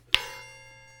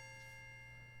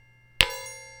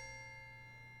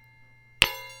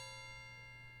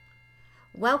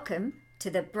Welcome to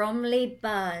the Bromley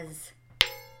Buzz.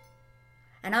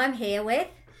 And I'm here with...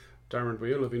 Darren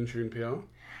Wheel of Intune PR.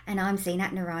 And I'm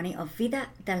Zinat Narani of Vida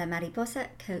de la Mariposa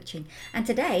Coaching. And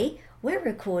today we're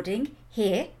recording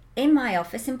here in my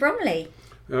office in Bromley.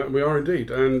 We are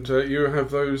indeed. And you have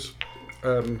those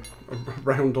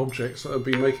round objects that have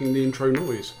been making the intro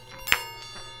noise.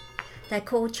 They're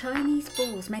called Chinese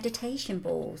balls, meditation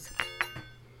balls.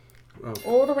 Oh.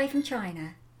 All the way from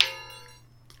China.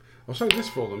 I'll say this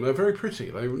for them. They're very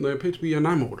pretty. They appear to be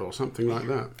enamelled or something like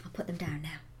that. I'll put them down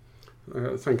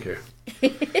now. Thank you.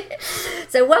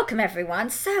 So welcome everyone.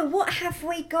 So what have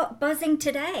we got buzzing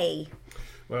today?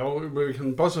 Well, we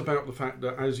can buzz about the fact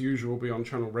that, as usual, we'll be on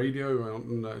Channel Radio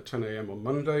on 10 a.m. on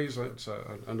Mondays. That's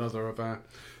another of our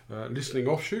listening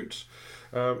offshoots.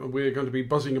 We're going to be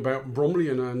buzzing about Bromley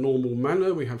in a normal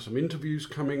manner. We have some interviews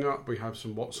coming up. We have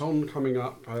some What's On coming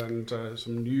up and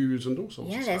some news and all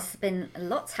sorts of stuff. Yeah, there's been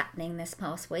lots happening this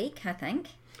past week, I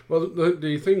think. Well,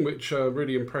 the thing which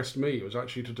really impressed me was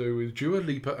actually to do with Dua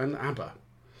Lipa and ABBA.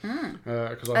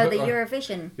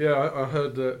 Eurovision. I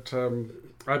heard that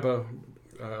ABBA...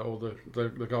 or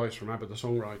the guys from ABBA, the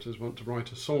songwriters, want to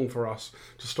write a song for us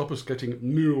to stop us getting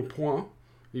nul point.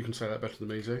 You can say that better than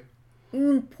me, Z.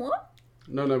 Un point?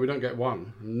 No, we don't get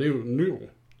one. Nul.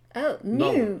 Oh,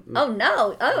 new. No. Oh,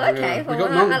 no. Oh, okay. Yeah. We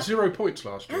got 0 points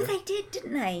last year. Oh, they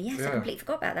didn't they? Yes, yeah. I completely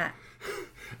forgot about that.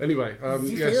 Anyway,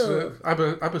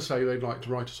 ABBA say they'd like to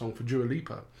write a song for Dua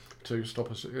Lipa to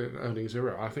stop us earning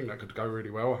 0. I think that could go really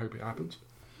well. I hope it happens.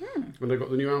 When they've got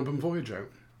the new album Voyage out.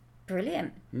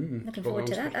 Brilliant. Looking forward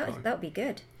to that. That would be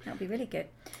good. That would be really good.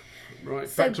 Right,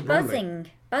 so back to Bromley.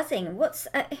 Buzzing. What's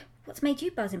made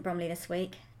you buzz in Bromley this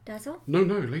week, Dazzle? No,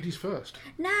 ladies first.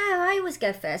 No, I always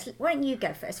go first. Why don't you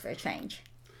go first for a change?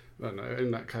 No,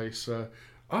 in that case,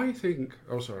 I think...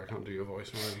 Oh, sorry, I can't do your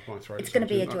voice. My throat. It's going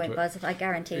to be a joint buzz, I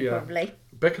guarantee, probably.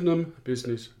 Beckenham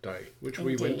Business Day, which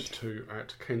Indeed. we went to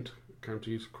at Kent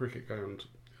County's Cricket Ground,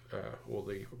 or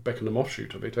the Beckenham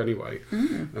offshoot of it anyway,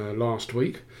 last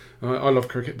week. I love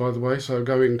cricket, by the way, so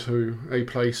going to a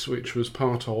place which was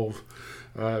part of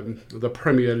the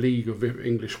Premier League of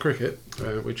English cricket,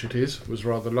 which it is, was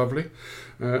rather lovely.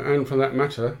 And for that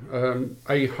matter,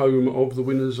 a home of the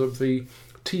winners of the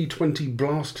T20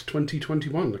 Blast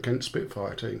 2021, the Kent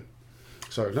Spitfire team.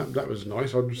 So that was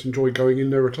nice. I just enjoyed going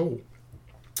in there at all.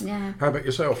 Yeah. How about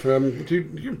yourself? Do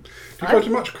you go to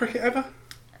much cricket ever?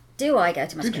 Do I go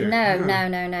to much cricket? No,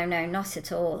 Yeah. not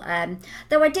at all.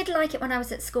 Though I did like it when I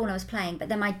was at school and I was playing, but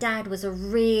then my dad was a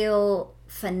real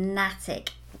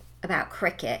fanatic about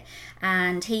cricket,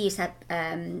 and he used to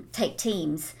take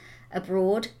teams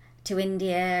abroad to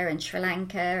India and Sri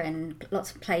Lanka, and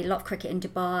play a lot of cricket in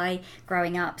Dubai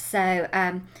growing up. So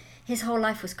his whole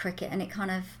life was cricket, and it kind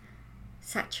of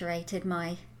saturated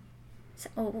my...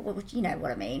 you know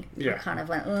what I mean. Yeah. I kind of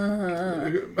went,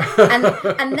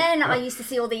 and then I used to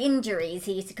see all the injuries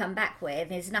he used to come back with,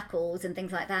 his knuckles and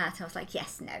things like that. I was like,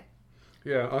 yes, no.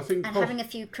 Yeah, I think... And having a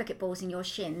few cricket balls in your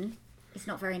shin is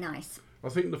not very nice. I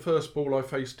think the first ball I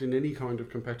faced in any kind of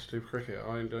competitive cricket,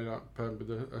 I ended up with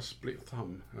a split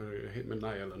thumb. I hit my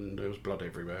nail and there was blood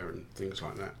everywhere and things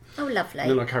like that. Oh, lovely.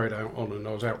 And then I carried on and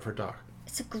I was out for a duck.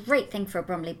 It's a great thing for a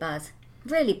Bromley buzz.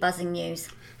 Really buzzing news.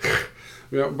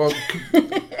 Yeah, but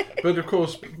of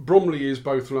course, Bromley is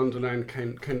both London and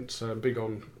Kent. Kent's big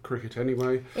on cricket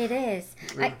anyway. It is.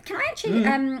 Can I actually...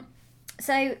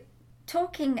 So,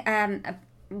 talking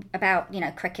about,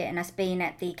 cricket and us being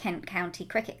at the Kent County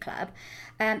Cricket Club,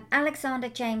 Alexander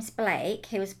James Blake,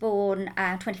 who was born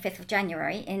 25th of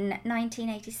January in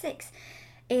 1986,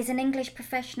 is an English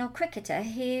professional cricketer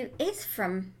who is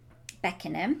from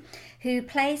Beckenham, who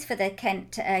plays for the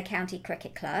Kent County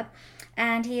Cricket Club,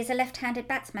 and he is a left-handed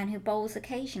batsman who bowls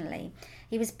occasionally.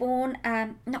 He was born,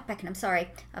 not Beckenham, sorry,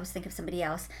 I was thinking of somebody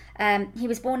else. He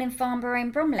was born in Farnborough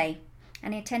in Bromley,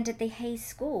 and he attended the Hayes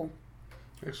School.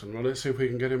 Excellent. Well, let's see if we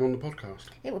can get him on the podcast.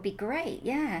 It would be great,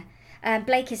 yeah.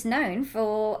 Blake is known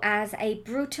as a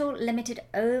brutal limited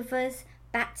overs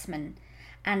batsman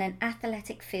and an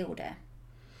athletic fielder.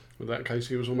 In that case,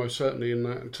 he was almost certainly in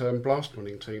that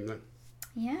blast-winning team then.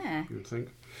 Yeah. You would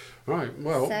think. Right,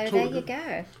 well... So there you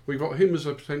go. We've got him as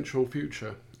a potential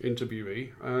future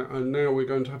interviewee, and now we're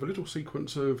going to have a little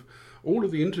sequence of all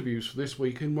of the interviews for this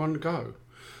week in one go.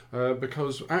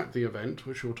 Because at the event,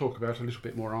 which we'll talk about a little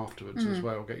bit more afterwards as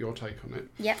well, get your take on it.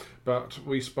 Yep. But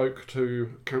we spoke to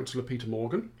Councillor Peter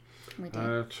Morgan, We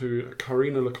did. To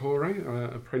Carina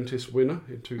Lepore, apprentice winner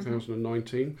in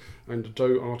 2019, and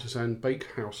Dough Artisan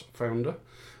Bakehouse founder.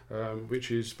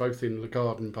 which is both in the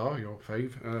Garden Bar, your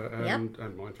fave,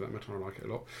 and mine for that matter. I like it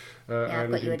a lot. I've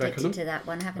and got you in addicted Beckenham. to that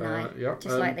one, haven't I? Yeah,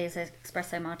 Just like these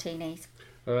espresso martinis.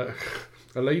 A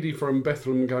lady from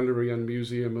Beckenham Gallery and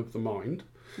Museum of the Mind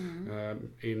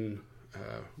in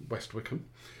West Wickham.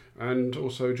 And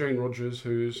also Jane Rogers,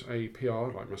 who's a PR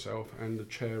like myself and the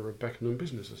chair of Beckenham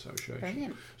Business Association.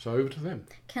 Brilliant. So over to them.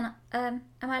 Can I, am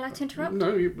I allowed to interrupt?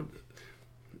 No,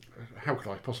 how could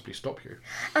I possibly stop you?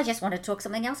 I just want to talk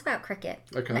something else about cricket.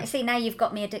 Okay. See, now you've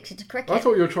got me addicted to cricket. I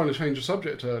thought you were trying to change the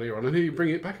subject earlier on, and here you bring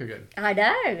it back again. I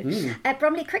know.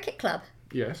 Bromley Cricket Club.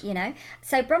 Yes. You know,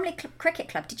 so Bromley Cricket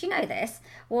Club, did you know this,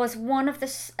 was one of the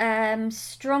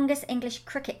strongest English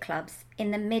cricket clubs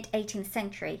in the mid-18th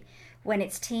century, when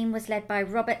its team was led by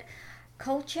Robert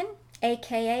Colchin,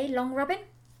 a.k.a. Long Robin.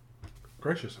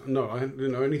 Gracious. No, I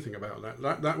didn't know anything about that.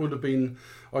 That would have been,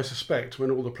 I suspect, when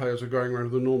all the players were going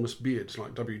around with enormous beards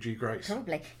like W.G. Grace.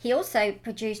 Probably. He also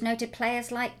produced noted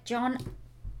players like John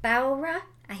Bowrer,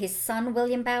 his son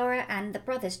William Bowrer, and the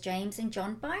brothers James and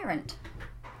John Byron.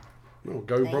 Oh,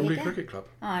 go Bromley Cricket Club.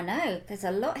 I know. There's a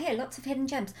lot here, lots of hidden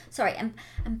gems. Sorry, and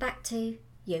back to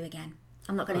you again.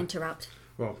 I'm not going to interrupt.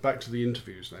 Well, back to the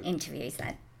interviews then. Can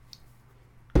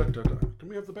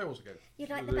we have the bells again? You'd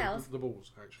like the bells? The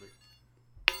balls, actually.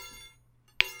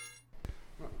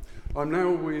 Right. I'm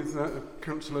now with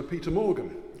Councillor Peter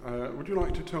Morgan. Would you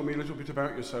like to tell me a little bit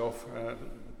about yourself,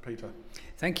 Peter?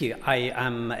 Thank you. I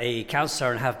am a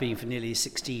councillor and have been for nearly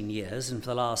 16 years, and for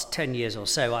the last 10 years or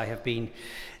so I have been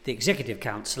the executive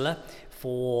councillor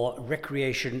for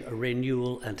recreation,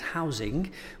 renewal and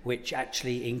housing, which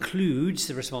actually includes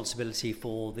the responsibility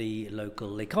for the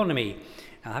local economy.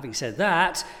 Now, having said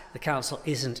that, the council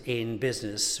isn't in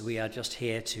business. We are just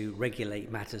here to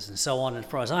regulate matters and so on. And as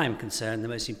far as I am concerned, the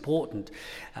most important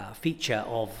feature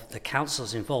of the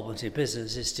council's involvement in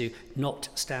business is to not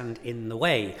stand in the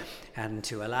way and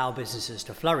to allow businesses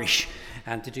to flourish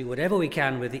and to do whatever we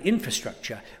can with the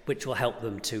infrastructure which will help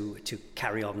them to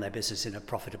carry on their business in a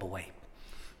profitable way.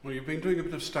 Well, you've been doing a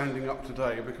bit of standing up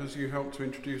today because you helped to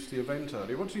introduce the event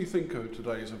earlier. What do you think of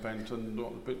today's event and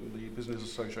what the Business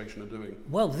Association are doing?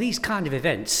 Well, these kind of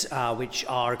events, which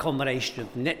are a combination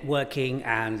of networking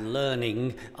and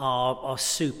learning, are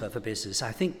super for business.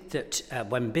 I think that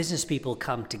when business people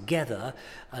come together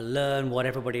and learn what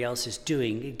everybody else is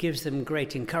doing, it gives them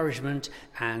great encouragement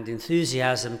and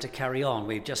enthusiasm to carry on.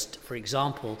 We've just, for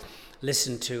example,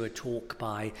 listened to a talk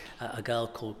by a girl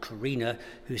called Carina,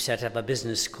 who set up a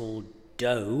business called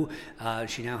Dough.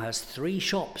 She now has 3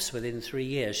 shops within 3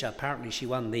 years. Apparently she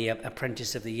won the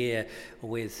Apprentice of the Year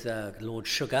with Lord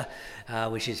Sugar,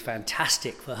 which is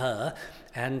fantastic for her.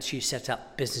 And she set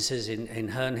up businesses in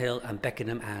Herne Hill and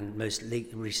Beckenham and most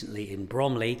recently in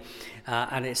Bromley.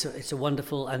 And it's a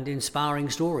wonderful and inspiring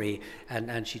story.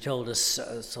 And she told us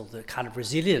sort of the kind of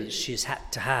resilience she's had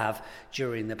to have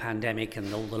during the pandemic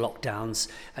and all the lockdowns.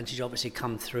 And she's obviously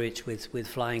come through it with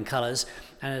flying colours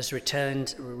and has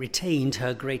retained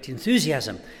her great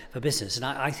enthusiasm for business. And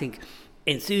I think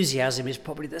enthusiasm is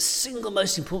probably the single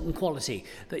most important quality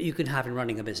that you can have in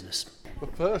running a business. The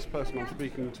first person I'm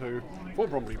speaking to for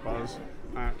Bromley Buzz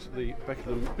at the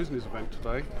Beckenham business event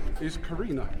today is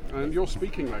Carina, and you're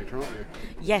speaking later, aren't you?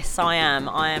 Yes, I am.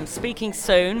 I am speaking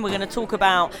soon. We're going to talk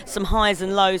about some highs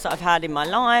and lows that I've had in my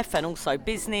life and also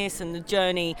business and the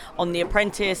journey on The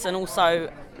Apprentice, and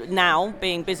also now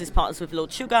being business partners with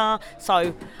Lord Sugar.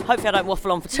 So hopefully I don't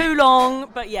waffle on for too long,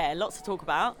 but yeah, lots to talk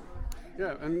about.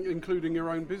 Yeah, and including your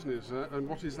own business, and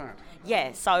what is that?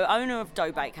 Yeah, so owner of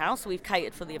Dough Bakehouse. We've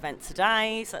catered for the event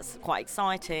today, so that's quite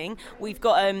exciting. We've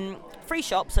got 3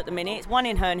 shops at the minute, one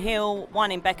in Herne Hill,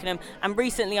 one in Beckenham, and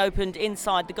recently opened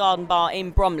inside the Garden Bar in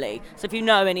Bromley. So if you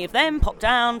know any of them, pop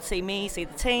down, see me, see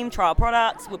the team, try our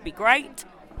products, would be great.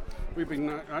 We've been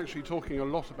actually talking a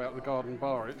lot about the Garden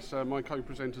Bar. It's my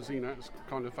co-presenter Zinat's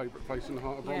kind of favourite place in the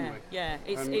heart of Bromley. Yeah,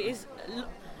 it is.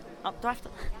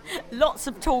 Lots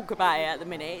of talk about it at the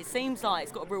minute. It seems like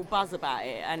it's got a real buzz about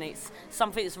it, and it's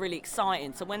something that's really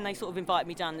exciting. So when they sort of invited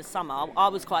me down this summer, I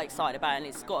was quite excited about it, and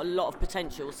it's got a lot of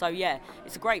potential. So yeah,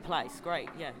 it's a great place. Great,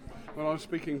 yeah. Well, I was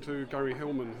speaking to Gary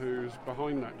Hillman, who's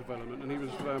behind that development, and he was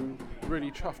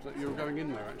really chuffed that you were going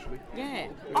in there, actually. Yeah.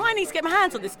 I need to get my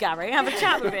hands on this Gary, have a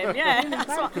chat with him, yeah.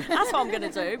 That's what I'm going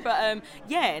to do. But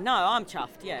yeah, no, I'm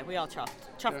chuffed. Yeah, we are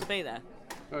chuffed. Chuffed to be there.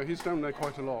 He's down there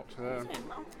quite a lot.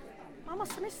 I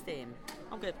must have missed him.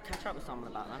 I'm going to catch up with someone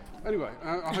about that. Anyway,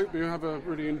 I hope you have a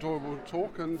really enjoyable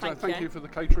talk, and thank you for the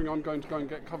catering. I'm going to go and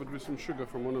get covered with some sugar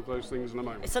from one of those things in a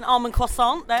moment. It's an almond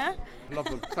croissant there. Love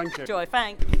them. Thank you. Joy,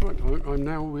 thanks. Right, I'm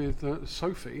now with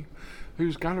Sophie,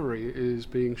 whose gallery is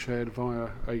being shared via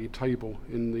a table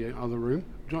in the other room.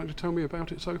 Would you like to tell me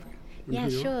about it, Sophie? Yeah,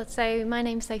 sure. So my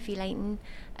name's Sophie Leighton.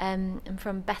 I'm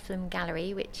from Beckenham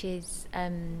Gallery, which is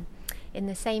in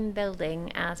the same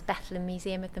building as Beckenham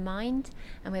Museum of the Mind,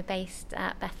 and we're based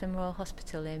at Beckenham Royal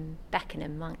Hospital in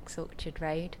Beckenham, Monk's Orchard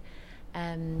Road.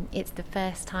 It's the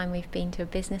first time we've been to a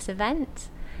business event,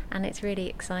 and it's really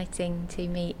exciting to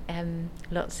meet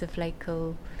lots of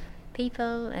local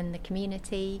people and the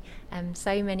community.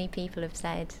 So many people have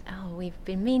said, oh, we've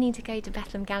been meaning to go to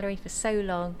Beckenham Gallery for so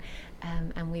long,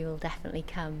 and we will definitely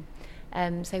come.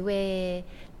 So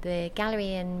the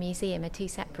gallery and museum are two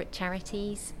separate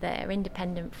charities that are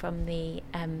independent from the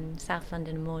South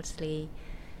London and Maudsley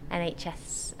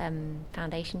NHS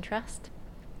Foundation Trust.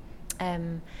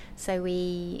 So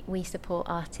we support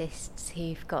artists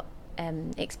who've got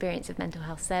experience of mental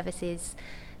health services.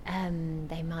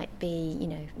 They might be,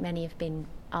 many have been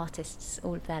artists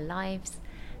all of their lives.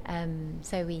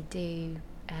 So we do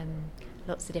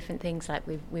lots of different things, like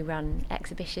we run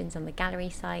exhibitions on the gallery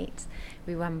site,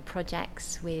 we run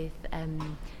projects with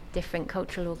different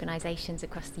cultural organisations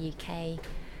across the UK,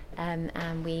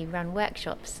 and we run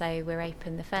workshops. So we're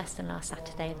open the first and last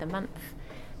Saturday of the month.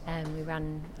 We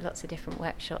run lots of different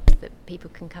workshops that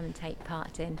people can come and take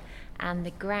part in, and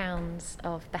the grounds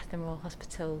of Beckenham Royal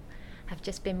Hospital have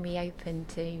just been reopened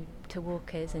to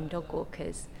walkers and dog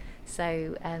walkers.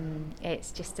 So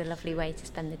it's just a lovely way to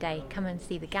spend the day. Come and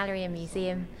see the gallery and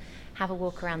museum, have a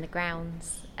walk around the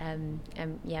grounds, and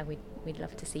we'd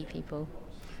love to see people.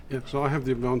 Yeah, so I have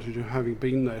the advantage of having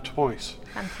been there twice.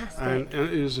 Fantastic. And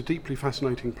it is a deeply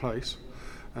fascinating place.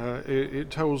 It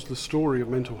tells the story of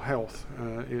mental health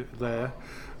there,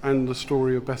 and the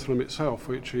story of Beckenham itself,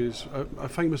 which is a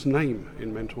famous name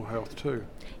in mental health too.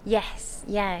 Yes,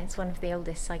 yeah, it's one of the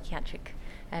oldest psychiatric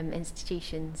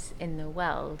institutions in the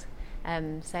world.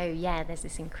 So there's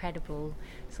this incredible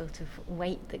sort of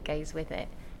weight that goes with it,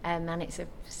 and it's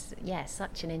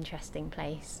such an interesting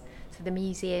place. So the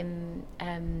museum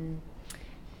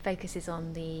focuses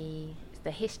on the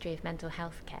history of mental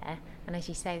health care, and as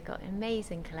you say, we've got an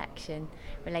amazing collection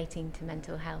relating to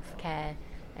mental health care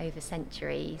over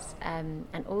centuries, and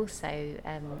also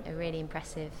a really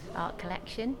impressive art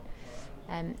collection,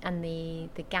 and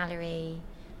the gallery,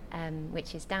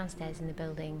 which is downstairs in the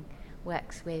building,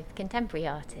 works with contemporary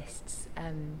artists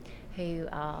who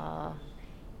are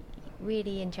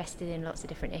really interested in lots of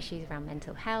different issues around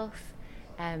mental health.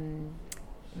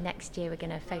 Next year we're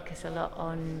going to focus a lot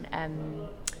on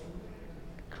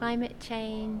climate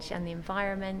change and the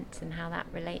environment and how that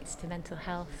relates to mental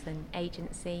health and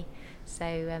agency.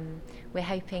 So we're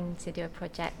hoping to do a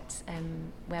project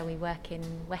where we work in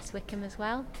West Wickham as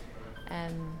well.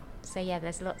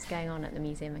 There's lots going on at the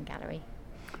museum and gallery.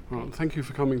 Well, thank you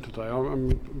for coming today.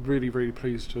 I'm really, really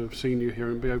pleased to have seen you here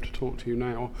and be able to talk to you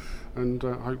now, and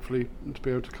hopefully to be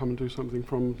able to come and do something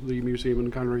from the museum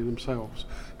and gallery themselves,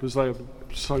 because they are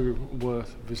so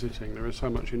worth visiting. There is so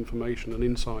much information and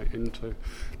insight into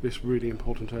this really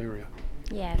important area.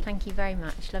 Yeah, thank you very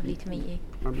much. Lovely to meet you.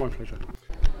 My pleasure.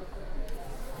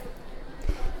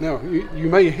 Now, you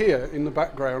may hear in the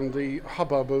background the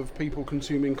hubbub of people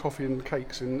consuming coffee and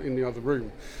cakes in the other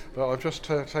room, but I've just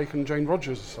taken Jane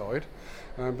Rogers aside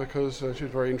because she's a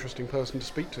very interesting person to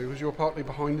speak to, because you're partly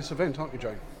behind this event, aren't you,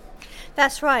 Jane?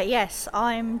 That's right, yes.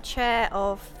 I'm chair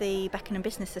of the Beckenham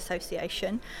Business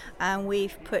Association, and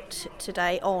we've put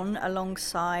today on,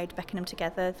 alongside Beckenham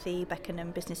Together, the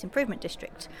Beckenham Business Improvement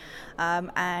District.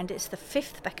 And it's the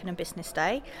 5th Beckenham Business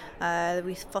Day.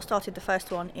 We started the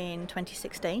first one in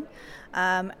 2016,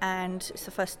 and it's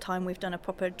the first time we've done a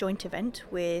proper joint event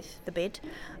with the BID.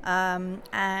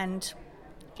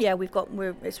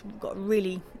 It's got a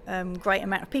really great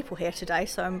amount of people here today,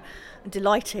 so I'm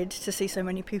delighted to see so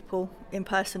many people in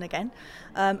person again,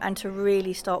 and to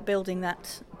really start building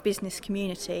that business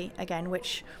community again,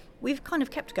 which we've kind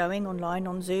of kept going online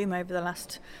on Zoom over the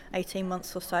last 18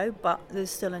 months or so, but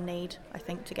there's still a need, I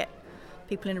think, to get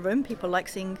people in a room. People like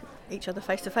seeing each other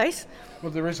face to face.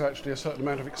 Well, there is actually a certain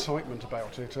amount of excitement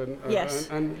about it, and yes.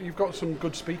 and you've got some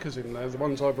good speakers in there. The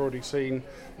ones I've already seen,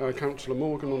 Councillor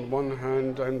Morgan on the one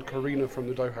hand, and Carina from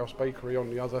the Dough House Bakery on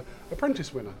the other.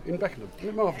 Apprentice winner in Beckenham. Isn't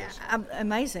it marvellous?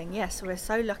 Amazing, yes. We're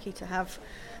so lucky to have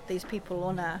these people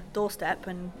on our doorstep,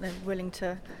 and they're willing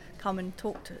to come and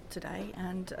talk today.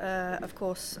 And of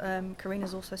course,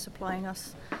 Carina's also supplying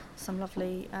us some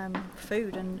lovely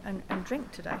food and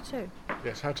drink today too.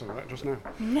 Yes, had some of that just now.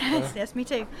 Yes, me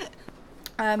too.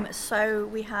 So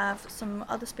we have some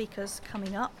other speakers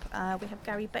coming up. We have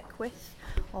Gary Beckwith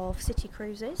of City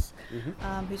Cruises,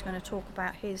 who's going to talk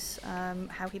about his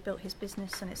how he built his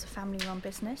business, and it's a family-run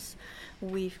business.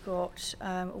 We've got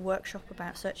a workshop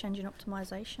about search engine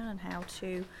optimization and how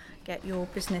to get your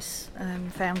business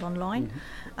found online.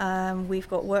 We've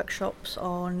got workshops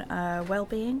on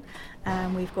well-being,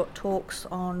 and we've got talks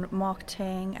on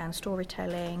marketing and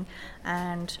storytelling,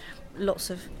 and lots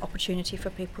of opportunity for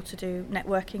people to do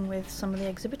networking with some of the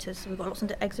exhibitors. We've got lots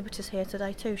of exhibitors here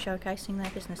today too, showcasing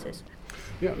their businesses.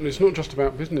 Yeah, and it's not just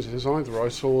about businesses either. I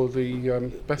saw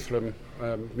the Beckenham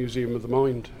Museum of the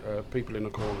Mind people in a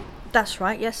corner. That's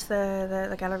right, yes,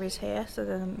 the gallery's here, so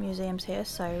the museum's here,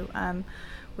 so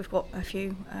we've got a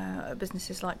few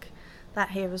businesses like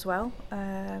that here as well,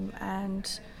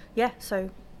 and yeah, so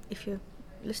if you're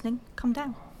listening, come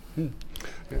down. Yeah,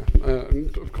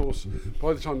 and of course,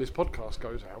 by the time this podcast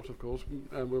goes out, of course,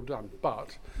 we're done.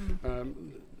 But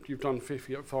you've done 5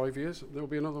 years. There'll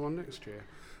be another one next year,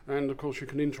 and of course, you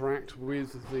can interact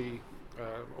with the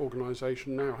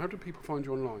organisation now. How do people find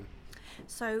you online?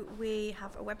 So we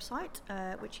have a website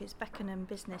which is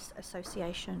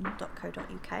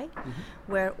beckenhambusinessassociation.co.uk.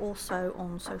 We're also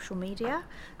on social media,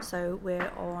 so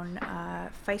we're on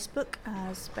Facebook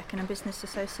as Beckenham Business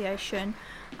Association,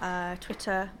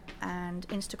 Twitter and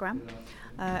Instagram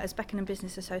as Beckenham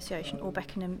Business Association or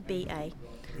Beckenham BA.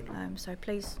 So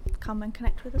please come and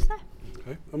connect with us there.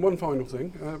 Okay. And one final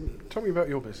thing, tell me about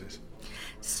your business.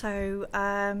 So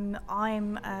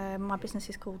my business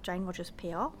is called Jane Rogers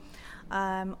PR.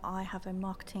 I have a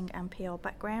marketing and PR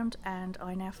background, and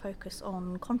I now focus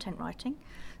on content writing.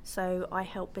 So I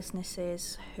help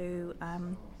businesses who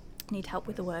need help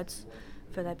with the words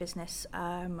for their business.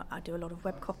 I do a lot of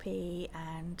web copy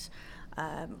and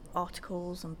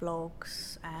articles and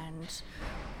blogs and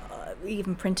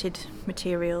even printed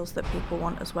materials that people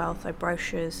want as well, so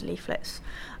brochures, leaflets.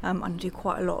 I do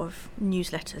quite a lot of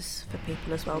newsletters for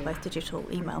people as well, both digital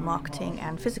email marketing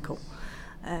and physical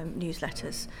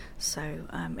newsletters. So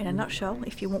in a nutshell,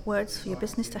 if you want words for your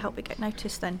business to help it get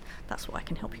noticed, then that's what I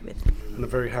can help you with. And a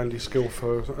very handy skill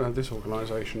for this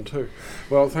organisation too.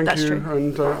 Well, thank That's you, true.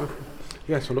 and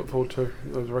yes, I look forward to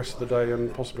the rest of the day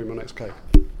and possibly my next cake.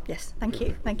 Yes, thank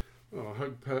you. Thank you. Well, I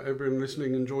hope everyone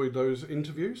listening enjoyed those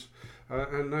interviews.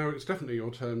 And now it's definitely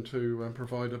your turn to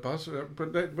provide a buzz.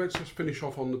 But let's just finish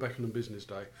off on the Beckenham Business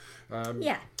Day.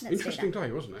 Yeah, let's interesting do that.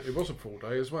 day, wasn't it? It was a full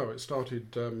day as well. It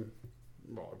started around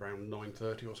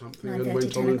 9:30 or something 9:30, and went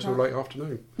on 10 until o'clock. late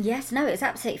afternoon. Yes, no, it was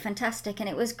absolutely fantastic, and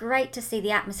it was great to see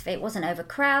the atmosphere. It wasn't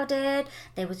overcrowded.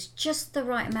 There was just the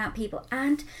right amount of people,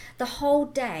 and the whole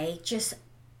day just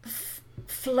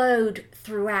flowed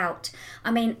throughout.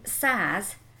 I mean,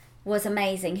 Saz was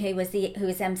amazing, who was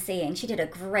emceeing. She did a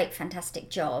great, fantastic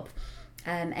job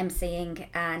emceeing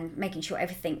and making sure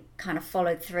everything kind of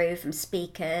followed through, from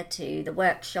speaker to the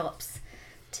workshops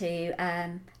to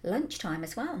lunchtime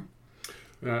as well.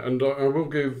 And I will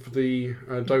give the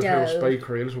Dough House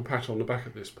Bakery a little pat on the back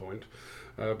at this point,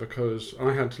 because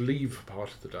I had to leave for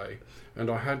part of the day, and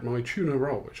I had my tuna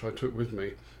roll, which I took with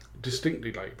me,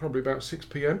 distinctly late, probably about 6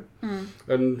 p.m.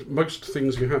 And most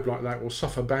things you have like that will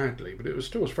suffer badly, but it was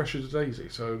still as fresh as a daisy,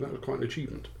 so that was quite an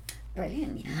achievement.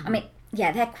 Brilliant. I mean,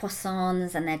 yeah, their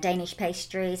croissants and their Danish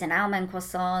pastries and almond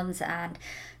croissants and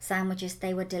sandwiches,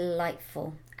 they were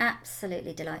delightful.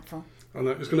 Absolutely delightful. And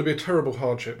it's going to be a terrible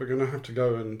hardship. We're going to have to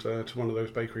go and to one of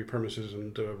those bakery premises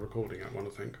and do a recording at one, I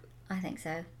think. I think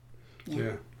so.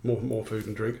 Yeah, more food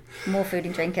and drink. More food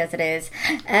and drink as it is.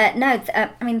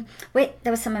 I mean, there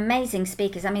were some amazing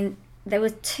speakers. I mean, there were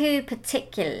three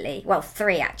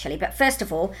actually. But first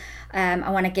of all, I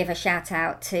want to give a shout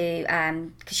out to,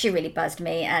 because she really buzzed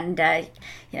me, and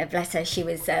bless her, she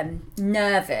was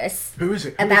nervous. Who is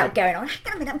it? About going on. Hang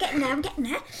on a minute, I'm getting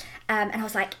there. And I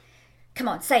was like, come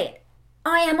on, say it.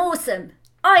 I am awesome.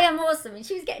 And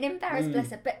she was getting embarrassed,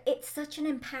 bless her. But it's such an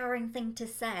empowering thing to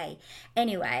say.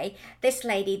 Anyway, this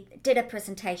lady did a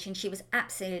presentation. She was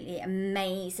absolutely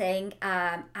amazing,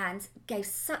 and gave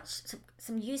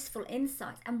some useful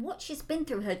insights, and what she's been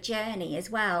through, her journey as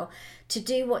well, to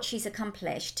do what she's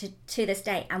accomplished to this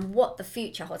day, and what the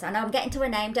future holds. I know I'm getting to her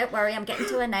name. Don't worry, I'm getting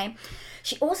to her name.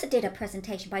 She also did a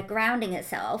presentation by grounding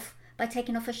herself by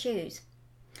taking off her shoes.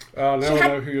 Now I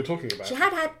know who you're talking about. She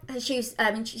had her shoes,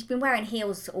 she's been wearing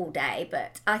heels all day,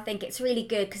 but I think it's really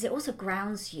good because it also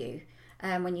grounds you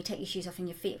when you take your shoes off and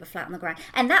your feet were flat on the ground.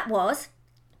 And that was,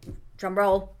 drum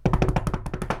roll,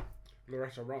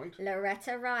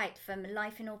 Loretta Wright from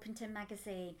Life in Orpington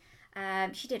magazine.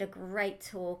 She did a great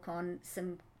talk on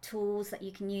some tools that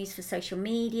you can use for social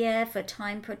media, for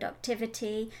time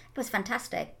productivity. It was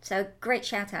fantastic. So great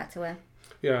shout out to her.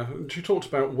 Yeah, she talked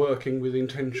about working with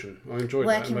intention. I enjoyed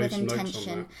that. Working with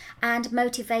intention and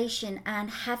motivation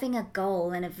and having a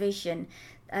goal and a vision.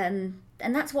 And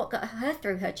that's what got her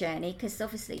through her journey, because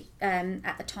obviously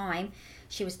at the time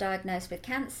she was diagnosed with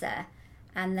cancer,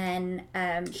 and then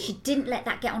she didn't let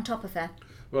that get on top of her.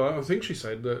 Well, I think she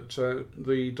said that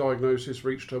the diagnosis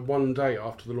reached her one day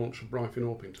after the launch of Life in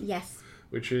Orpington. Yes.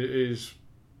 Which is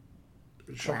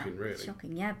shocking, really.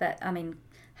 Shocking, yeah. But, I mean,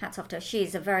 hats off to her.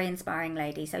 She's a very inspiring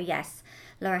lady. So, yes,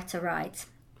 Loretta Wright.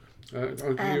 Do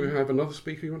you have another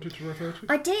speaker you wanted to refer to?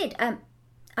 I did.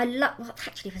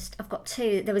 Actually, I've got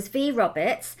two. There was V.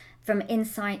 Roberts from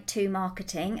Insight to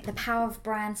Marketing, The Power of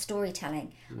Brand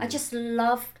Storytelling. I just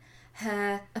loved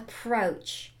her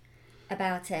approach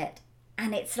about it.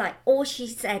 And it's like all she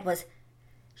said was,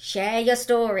 share your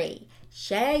story.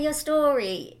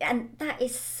 And that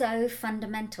is so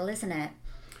fundamental, isn't it?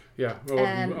 Yeah, well,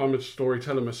 I'm a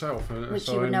storyteller myself, which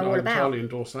so you would know all I about. entirely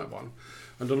endorse that one.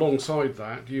 And alongside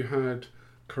that, you had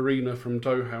Carina from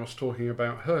Dough House talking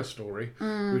about her story,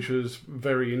 which was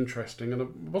very interesting.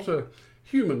 And what a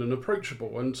human and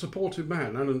approachable and supportive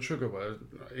man Alan Sugarware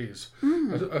is.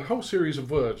 A whole series of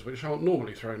words which aren't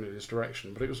normally thrown in his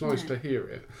direction, but it was nice to hear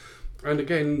it. And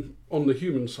again, on the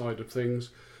human side of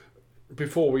things,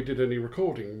 before we did any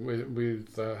recording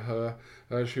with her,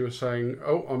 she was saying,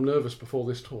 I'm nervous before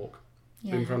this talk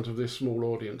in front of this small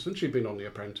audience. And she'd been on The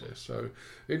Apprentice, so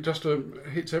it just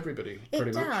hits everybody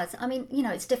pretty much. It does. I mean,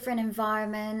 it's different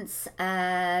environments,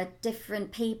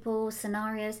 different people,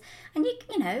 scenarios. And,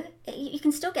 you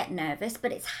can still get nervous,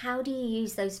 but it's how do you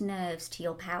use those nerves to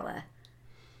your power?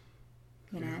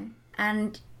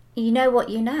 And you know what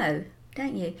you know,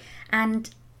 don't you?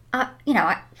 And,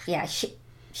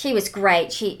 she was great.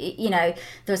 There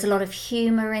was a lot of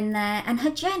humour in there, and her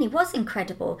journey was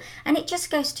incredible. And it just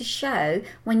goes to show,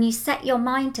 when you set your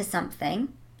mind to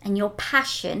something and your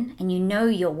passion and you know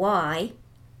your why,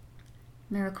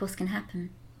 miracles can happen.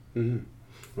 Mm-hmm.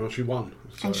 Well, she won.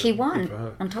 So and she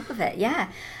won on top of it, yeah.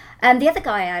 The other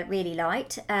guy I really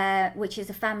liked, which is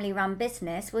a family-run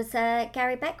business, was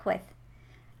Gary Beckwith,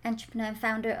 entrepreneur and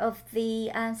founder of the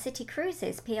City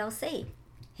Cruises PLC.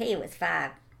 He was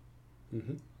fab.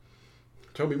 Mm-hmm.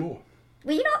 Tell me more.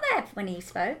 Were you not there when he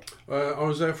spoke? I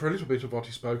was there for a little bit of what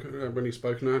he spoke when he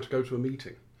spoke, and I had to go to a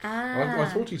meeting. I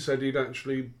thought he said he'd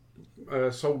actually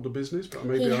sold the business, but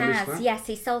maybe I missed that. Yes,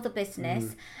 he sold the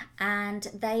business, and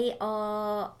they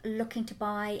are looking to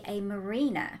buy a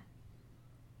marina.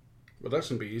 Well, that's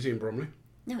going to be easy in Bromley.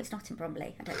 No, it's not in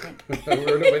Bromley, I don't think. We're a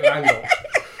little bit landlocked.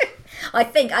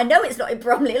 I know it's not in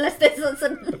Bromley unless there's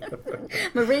a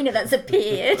marina that's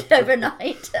appeared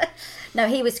overnight. No,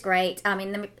 he was great. I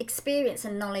mean, the experience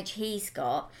and knowledge he's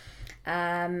got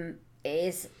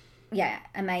is,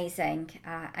 amazing.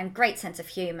 And great sense of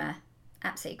humour.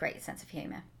 Absolutely great sense of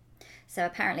humour. So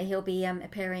apparently he'll be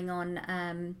appearing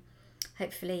on,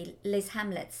 hopefully, Liz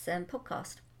Hamlet's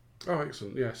podcast. Oh,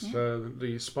 excellent, yes.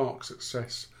 The Spark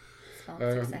Success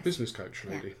business coach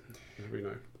lady, we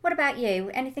know. What about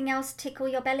you? Anything else tickle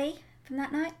your belly from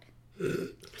that night?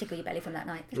 Tickle your belly from that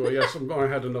night. Well, yes, I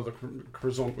had another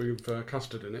croissant with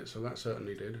custard in it, so that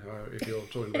certainly did, if you're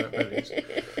talking about bellies.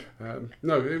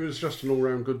 No, it was just an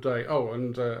all-round good day. Oh,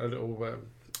 and a little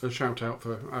a shout-out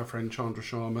for our friend Chandra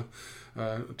Sharma,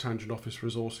 Tangent Office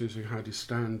Resources, who had his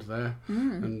stand there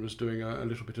and was doing a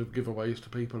little bit of giveaways to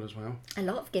people as well. A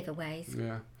lot of giveaways.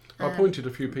 Yeah. I pointed a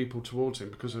few people towards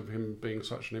him because of him being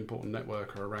such an important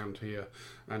networker around here,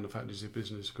 and the fact his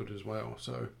business is good as well.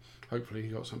 So hopefully he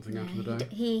got something out of the day.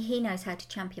 He knows how to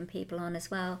champion people on as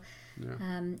well. Yeah.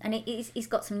 And he's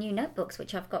got some new notebooks,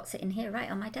 which I've got sitting here right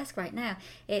on my desk right now.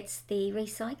 It's the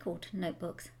recycled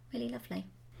notebooks. Really lovely.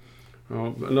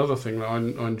 Another thing that I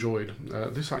enjoyed,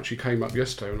 this actually came up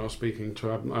yesterday when I was speaking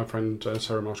to our friend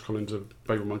Sarah Marsh Collins of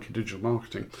Babel Monkey Digital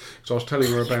Marketing. So I was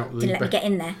telling her about Didn't let me get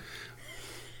in there.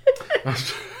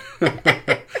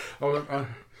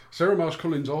 Sarah Marsh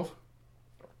Collins of?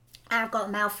 I've got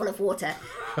a mouthful of water.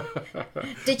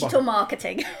 Digital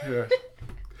marketing. Yeah.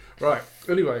 Right.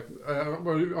 Anyway,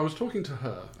 well, I was talking to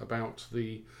her about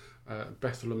the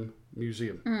Beckenham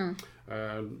Museum,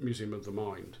 Museum of the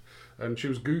Mind, and she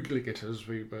was Googling it as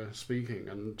we were speaking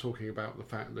and talking about the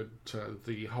fact that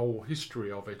the whole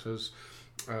history of it has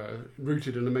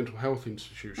rooted in a mental health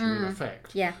institution in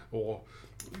effect, or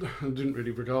didn't really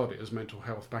regard it as mental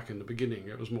health back in the beginning.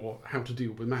 It was more how to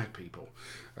deal with mad people,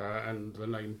 and the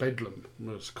name Bedlam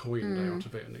was coined out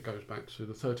of it, and it goes back to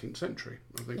the 13th century,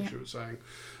 I think she was saying,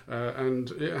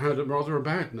 and it had a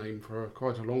bad name for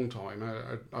quite a long time,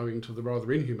 owing to the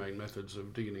rather inhumane methods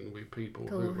of dealing with people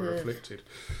who were afflicted.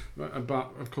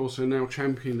 But of course they're now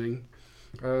championing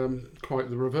quite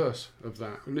the reverse of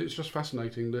that, and it's just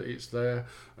fascinating that it's there,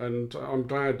 and I'm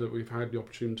glad that we've had the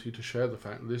opportunity to share the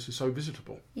fact that this is so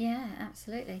visitable. Yeah,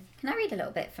 absolutely. Can I read a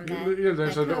little bit from there? Yeah,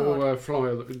 there's a little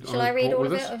flyer that Shall I read all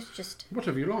of it, or just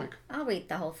whatever you like? I'll read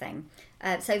the whole thing.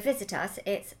 So visit us.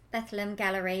 It's Beckenham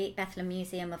Gallery, Beckenham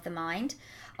Museum of the Mind,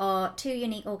 are two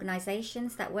unique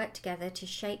organisations that work together to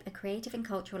shape a creative and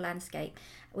cultural landscape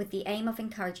with the aim of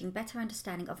encouraging better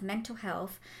understanding of mental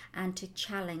health and to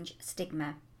challenge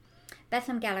stigma.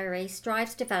 Beckenham Gallery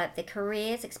strives to develop the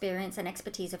careers, experience and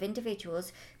expertise of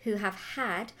individuals who have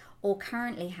had or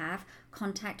currently have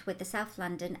contact with the South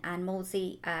London and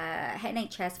Wolsey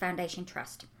NHS Foundation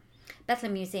Trust.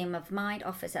 Beckenham Museum of Mind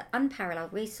offers an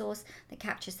unparalleled resource that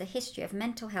captures the history of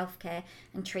mental health care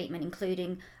and treatment,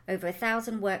 including over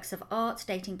 1,000 works of art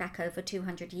dating back over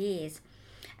 200 years,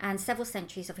 and several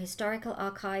centuries of historical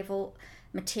archival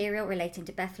material relating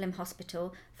to Beckenham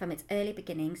Hospital from its early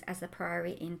beginnings as the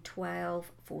Priory in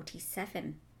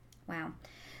 1247. Wow.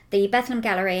 The Beckenham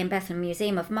Gallery and Beckenham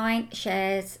Museum of Mind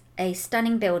shares a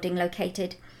stunning building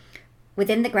located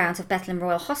within the grounds of Beckenham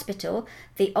Royal Hospital,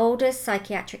 the oldest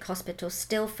psychiatric hospital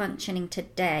still functioning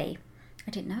today.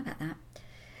 I didn't know about that.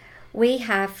 We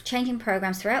have changing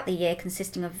programmes throughout the year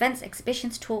consisting of events,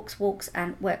 exhibitions, talks, walks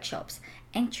and workshops.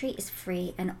 Entry is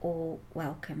free and all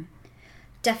welcome.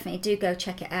 Definitely do go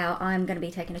check it out. I'm going to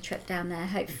be taking a trip down there,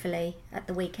 hopefully, at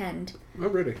the weekend. Oh,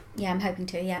 really? Yeah, I'm hoping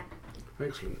to, yeah.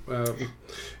 Excellent.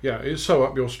 Yeah, it's so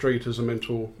up your street as a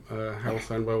mental health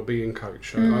and well-being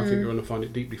coach. I think you're going to find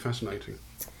it deeply fascinating.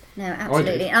 No,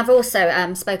 absolutely. I've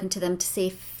also spoken to them to see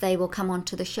if they will come on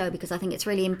to the show, because I think it's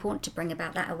really important to bring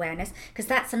about that awareness, because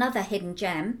that's another hidden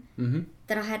gem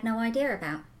that I had no idea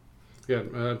about.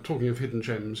 Yeah, talking of hidden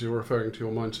gems, you're referring to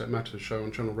your Mindset Matters show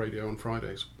on Channel Radio on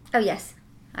Fridays. Oh, yes,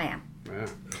 I am. Yeah.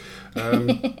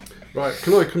 Right,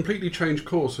 can I completely change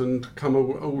course and come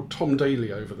all Tom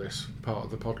Daly over this part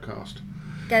of the podcast?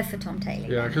 Go for Tom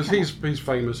Daly. Yeah, because he's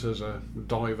famous as a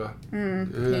diver. He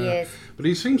is. But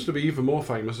he seems to be even more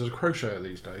famous as a crocheter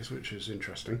these days, which is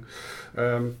interesting.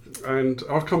 And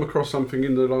I've come across something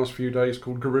in the last few days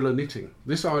called guerrilla knitting.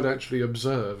 This I'd actually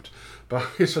observed, but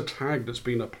it's a tag that's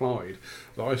been applied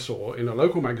that I saw in a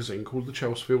local magazine called the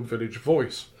Chelsfield Village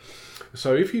Voice.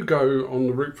 So if you go on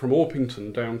the route from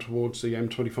Orpington down towards the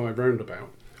M25 roundabout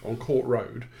on Court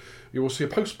Road, you will see a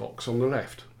postbox on the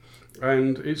left.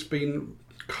 And it's been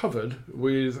covered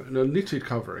with a knitted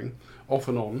covering off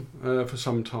and on for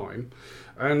some time,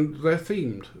 and they're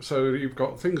themed. So you've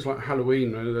got things like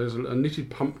Halloween, there's a knitted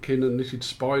pumpkin, a knitted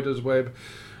spider's web,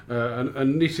 a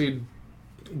knitted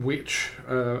witch,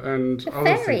 and a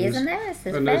other fairy, things. Isn't there?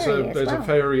 There's a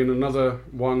fairy in another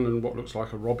one, and what looks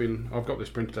like a robin. I've got this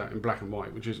printed out in black and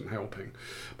white, which isn't helping.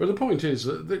 But the point is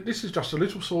that this is just a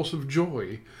little source of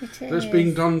joy that's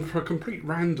being done for a complete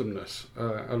randomness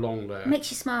along there. It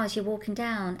makes you smile as you're walking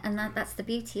down, and that's the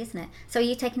beauty, isn't it? So are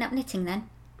you taking up knitting then?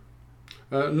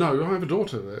 No, I have a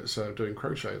daughter that's doing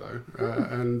crochet though,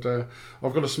 and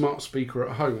I've got a smart speaker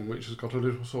at home which has got a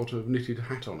little sort of knitted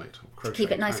hat on it.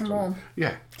 Keep it nice and warm.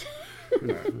 Yeah,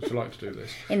 she likes to do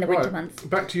this in the winter months.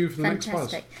 Back to you for the next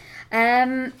buzz.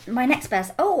 My next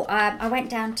buzz. I went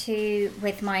down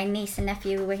with my niece and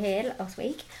nephew who were here last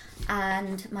week,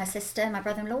 and my sister, my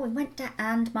brother-in-law. We went down,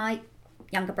 and my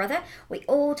younger brother. We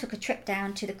all took a trip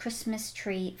down to the Christmas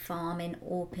tree farm in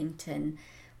Orpington,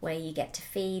 where you get to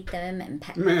feed them and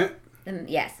pet them.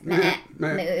 Yes.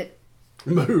 Moo.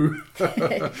 Moo.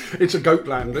 It's a goat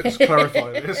land, let's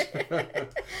clarify this.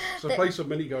 It's a place of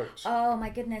many goats. Oh my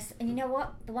goodness. And you know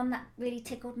what? The one that really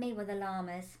tickled me were the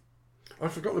llamas.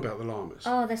 I've forgotten about the llamas.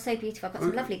 Oh, they're so beautiful. I've got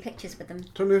some lovely pictures with them.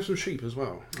 Don't they have some sheep as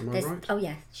well? Am I right? Oh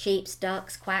yeah. Sheep,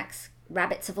 ducks, quacks,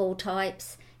 rabbits of all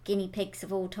types, guinea pigs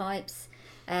of all types,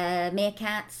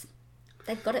 meerkats.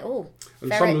 They've got it all.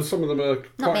 And some of them are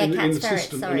quite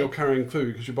insistent when you're carrying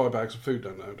food, because you buy bags of food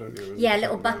down there, don't you? Yeah,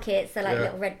 little buckets. They're like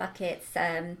little red buckets.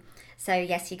 So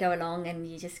yes, you go along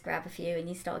and you just grab a few and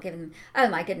you start giving them. Oh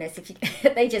my goodness!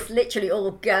 They just literally all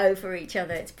go for each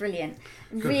other. It's brilliant.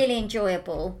 Good. Really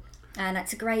enjoyable, and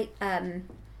it's a great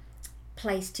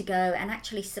place to go and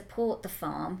actually support the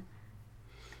farm,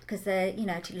 because they're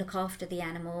to look after the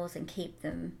animals and keep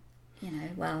them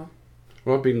well.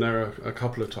 Well, I've been there a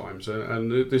couple of times,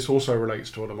 and this also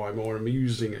relates to one of my more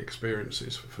amusing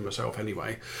experiences, for myself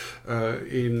anyway,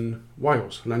 in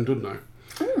Wales, Llandudno.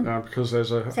 Because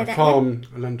there's a farm,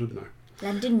 Llandudno.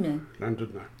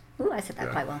 Llandudno. Oh, I said that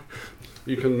quite well.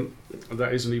 You can.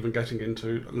 That isn't even getting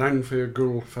into Llanfair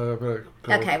Gulfer.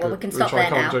 Okay, well we can stop there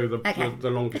now. Which I can't do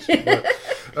the longest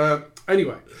word.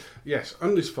 Anyway, yes,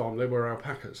 on this farm there were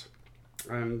alpacas,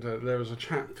 and there was a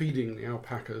chap feeding the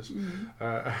alpacas,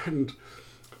 and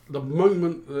the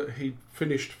moment that he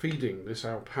finished feeding this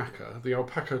alpaca, the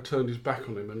alpaca turned his back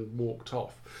on him and walked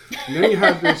off. And then he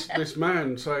had this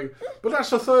man saying, "But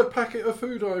that's the third packet of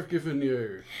food I've given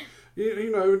you.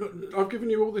 You know, I've given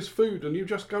you all this food and you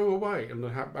just go away." And the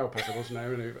alpaca wasn't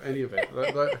having any of it.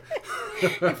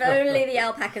 If only the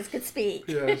alpacas could speak.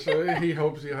 Yeah, so he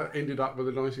obviously ended up with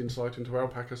a nice insight into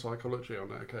alpaca psychology on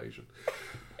that occasion.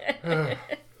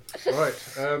 Right.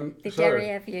 The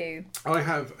Derriere view. I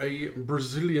have a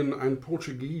Brazilian and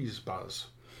Portuguese buzz.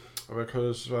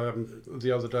 Because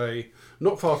the other day,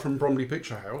 not far from Bromley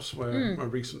Picture House, where I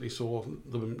recently saw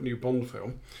the new Bond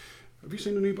film. Have you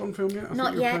seen the new Bond film yet?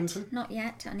 Not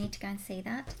yet. I need to go and see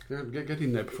that. Yeah, get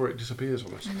in there before it disappears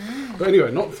on us. But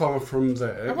anyway, not far from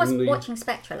there. I was watching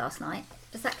Spectre last night.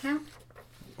 Does that count?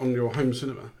 On your home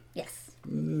cinema? Yes.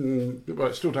 Well,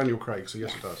 it's still Daniel Craig, so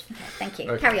yes, it does. Okay, thank you.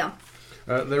 Okay. Carry on.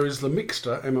 There is the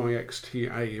Mixta,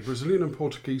 Mixta, Brazilian and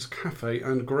Portuguese cafe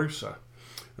and grocer.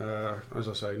 As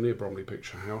I say, near Bromley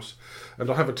Picture House.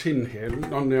 And I have a tin here.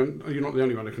 You're not the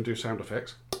only one who can do sound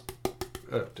effects.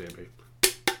 Oh, dear me.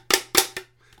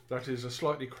 That is a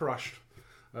slightly crushed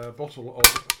bottle of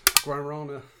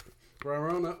Guarana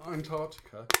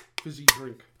Antarctica fizzy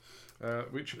drink,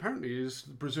 which apparently is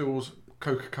Brazil's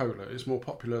Coca-Cola. It's more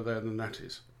popular there than that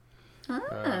is.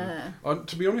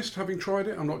 To be honest, having tried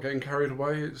it, I'm not getting carried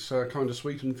away. It's kind of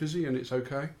sweet and fizzy, and it's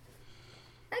okay.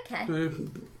 Okay.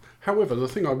 However, the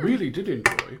thing I really did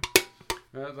enjoy,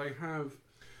 they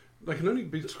can only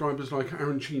be described as like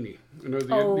arancini. You know,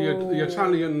 the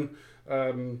Italian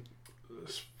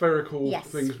spherical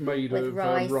things made with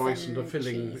of rice and a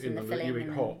filling in them that you eat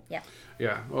hot.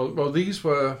 Yeah. Well, these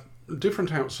were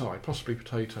different outside, possibly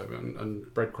potato and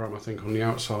breadcrumb, I think, on the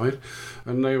outside,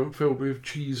 and they were filled with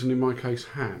cheese and, in my case,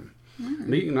 ham.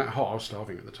 And eating that hot, I was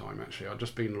starving at the time, actually. I'd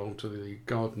just been along to the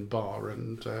garden bar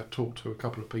and talked to a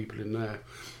couple of people in there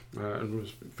and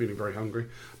was feeling very hungry.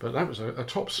 But that was a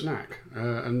top snack,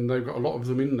 and they've got a lot of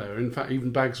them in there. In fact,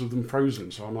 even bags of them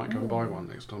frozen, so I might go and buy one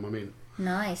next time I'm in.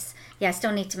 Nice. Yeah, I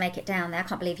still need to make it down there. I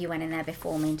can't believe you went in there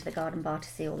before me into the garden bar to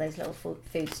see all those little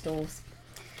food stalls.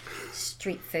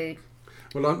 Street food.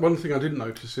 Well, one thing I didn't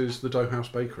notice is the Dough House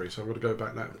Bakery, so I've got to go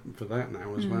back for that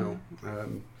now as well.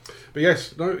 But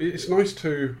yes, no, it's nice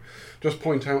to just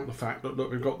point out the fact that,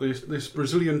 look, we've got this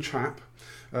Brazilian chap.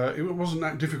 It wasn't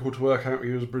that difficult to work out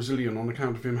he was Brazilian on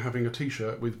account of him having a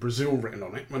T-shirt with Brazil written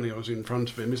on it when I was in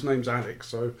front of him. His name's Alex,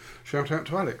 so shout out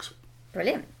to Alex.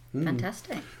 Brilliant.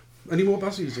 Fantastic. Any more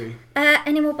buzzes, E?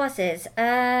 Any more buzzes?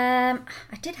 I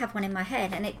did have one in my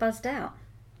head and it buzzed out.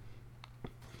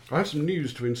 I have some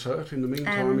news to insert in the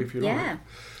meantime, if you like. Yeah,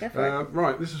 go for it.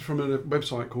 Right, this is from a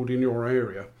website called In Your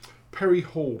Area. Perry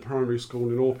Hall Primary School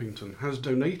in Orpington has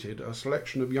donated a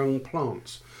selection of young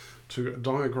plants to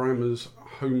Diagramma's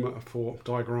Home for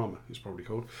Diagramma, it's probably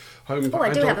called. Home for I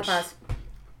adults. do have a buzz.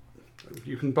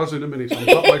 You can buzz in a minute. I'm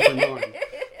not away from mine.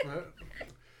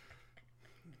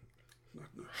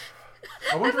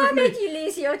 Have I made you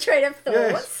lose your train of thoughts?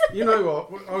 Yes. You know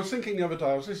what? I was thinking the other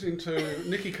day, I was listening to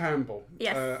Nikki Campbell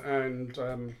and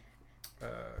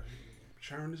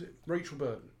Sharon, is it? Rachel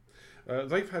Burden.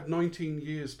 They've had 19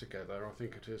 years together, I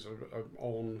think it is,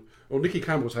 Nikki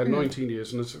Campbell's had 19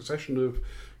 years and a succession of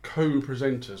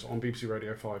co-presenters on BBC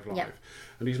Radio 5 Live. Yep.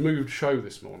 And he's moved show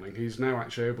this morning. He's now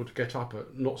actually able to get up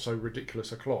at not so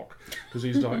ridiculous o'clock because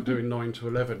he's like doing 9 to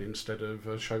 11 instead of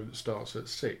a show that starts at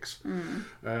 6.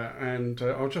 And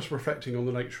I was just reflecting on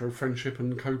the nature of friendship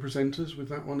and co-presenters with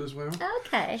that one as well.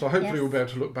 Okay. So hopefully we'll be able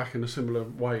to look back in a similar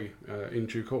way in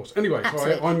due course. Anyway,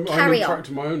 absolutely. So I'm on track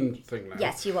to my own thing now.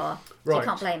 Yes, you are. Right. So you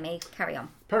can't blame me. Carry on.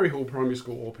 Perry Hall Primary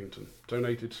School, Orpington,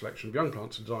 donated selection of young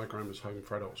plants to Diagramma's Home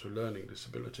for Adults with Learning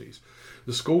Disabilities.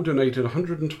 The school donated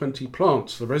 120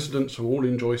 plants. The residents, who all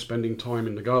enjoy spending time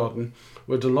in the garden,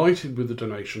 were delighted with the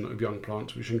donation of young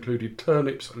plants, which included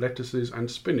turnips, lettuces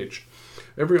and spinach.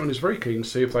 Everyone is very keen to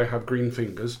see if they have green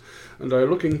fingers, and they are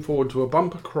looking forward to a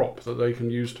bumper crop that they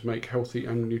can use to make healthy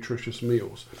and nutritious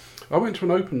meals. I went to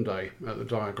an open day at the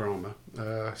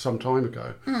Diagramma some time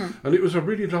ago, and it was a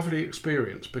really lovely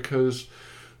experience because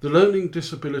the learning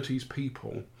disabilities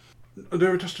people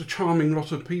they're just a charming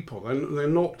lot of people. They're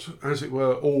not, as it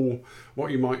were, all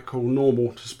what you might call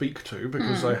normal to speak to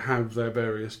because they have their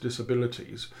various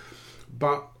disabilities,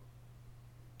 but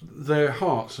their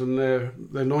hearts and their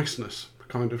niceness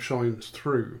kind of shines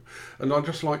through. And I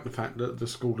just like the fact that the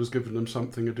school has given them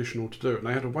something additional to do. And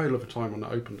they had a whale of a time on the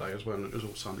open day as well, and it was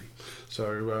all sunny.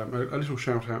 So a little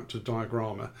shout out to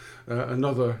Diagramma,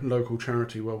 another local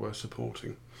charity well worth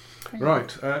supporting.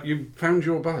 Right, you found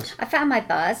your buzz. I found my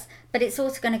buzz, but it's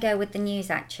also going to go with the news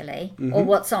actually, or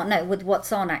what's on. No, with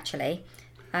what's on actually.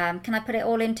 Can I put it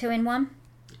all in 2 in 1?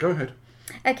 Go ahead.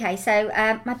 Okay, so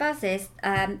my buzz is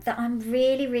that I'm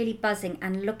really, really buzzing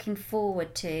and looking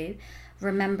forward to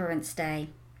Remembrance Day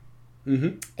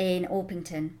in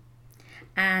Orpington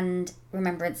and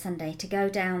Remembrance Sunday, to go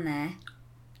down there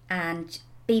and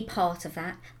be part of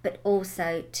that, but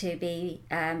also to be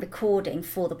recording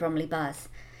for the Bromley Buzz.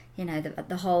 You know,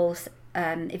 the whole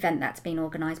event that's been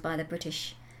organised by the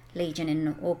British Legion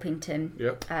in Orpington.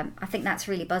 Yep. I think that's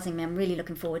really buzzing me. I'm really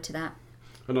looking forward to that.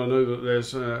 And I know that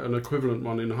there's an equivalent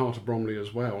one in the heart of Bromley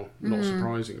as well, not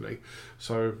surprisingly.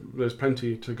 So there's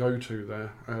plenty to go to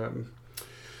there.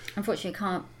 Unfortunately,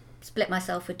 can't split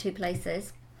myself with 2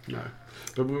 places. No.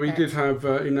 But we did have,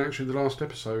 in actually the last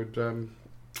episode,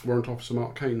 Warrant Officer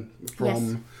Mark Kane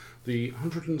from the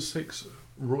 106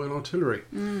 Royal Artillery,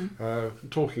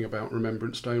 talking about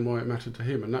Remembrance Day and why it mattered to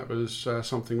him. And that was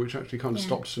something which actually kind of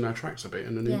stopped us in our tracks a bit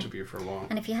in an interview for a while.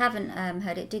 And if you haven't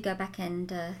heard it, do go back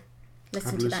and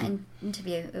listen to that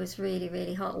interview. It was really,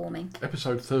 really heartwarming.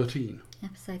 Episode 13.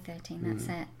 Episode 13, that's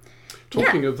it.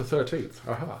 Talking of the 13th,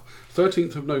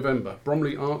 13th of November,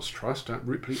 Bromley Arts Trust at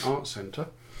Ripley Arts Centre.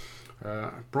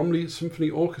 Bromley Symphony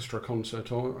Orchestra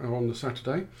concert on the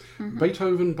Saturday.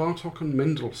 Beethoven, Bartók and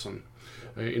Mendelssohn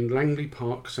in Langley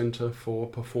Park Centre for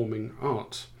Performing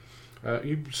Arts.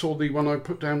 You saw the one I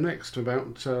put down next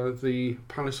about the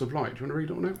Palace of Light. Do you want to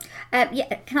read it on now?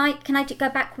 Yeah. Can I go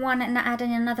back one and add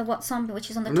in another what's on,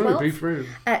 which is on the 12th? No, be free.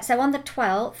 So on the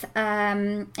 12th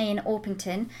in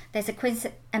Orpington, there's a quiz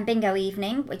and bingo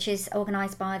evening, which is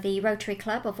organised by the Rotary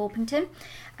Club of Orpington,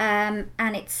 and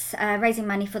it's raising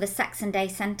money for the Saxon Day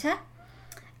Centre,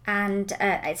 and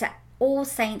it's at All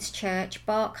Saints Church,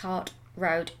 Barkhart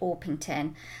Road,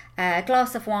 Orpington.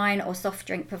 Glass of wine or soft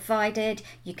drink provided.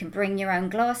 You can bring your own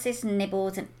glasses,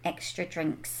 nibbles and extra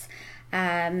drinks.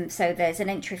 So there's an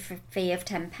entry fee of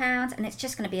 £10 and it's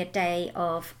just going to be a day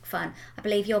of fun. I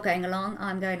believe you're going along,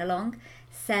 I'm going along.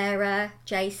 Sarah,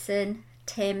 Jason,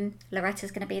 Tim, Loretta's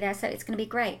going to be there, so it's going to be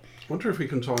great. I wonder if we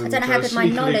can try and I don't know how good my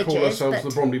knowledge call is, ourselves but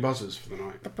the Bromley Buzzers for the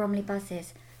night. The Bromley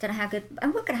Buzzers. Don't know how good,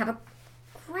 and we're going to have a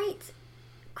great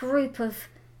group of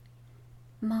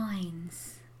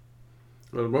minds.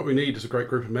 Well, what we need is a great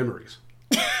group of memories.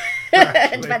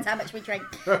 It depends how much we drink.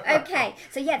 Okay,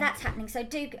 so yeah, that's happening. So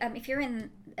do, if you're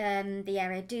in the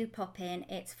area, do pop in.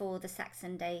 It's for the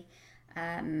Saxon Day.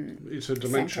 It's a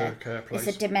dementia care place.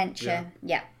 It's a dementia,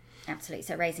 yeah, absolutely.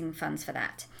 So raising funds for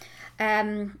that.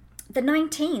 The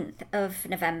 19th of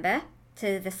November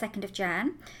to the 2nd of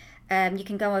Jan. You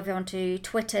can go over onto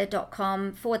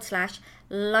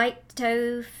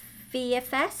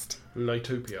twitter.com/LightophiaFest.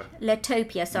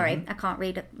 Latopia, sorry. I can't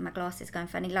read it. My glasses going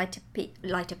funny.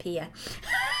 Lightopia.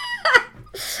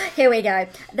 Here we go.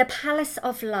 The Palace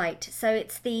of Light. So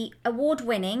it's the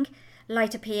award-winning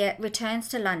Lightopia returns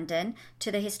to London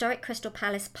to the historic Crystal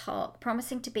Palace Park,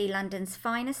 promising to be London's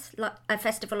finest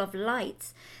festival of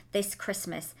lights this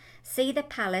Christmas. See the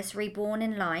palace reborn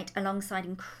in light alongside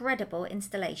incredible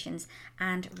installations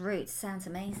and routes. Sounds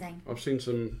amazing. I've seen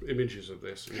some images of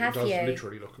this. And Have it does you?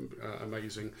 literally look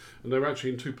amazing. And they're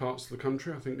actually in 2 parts of the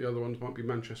country. I think the other ones might be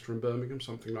Manchester and Birmingham,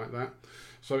 something like that.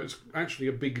 So it's actually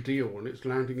a big deal, and it's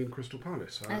landing in Crystal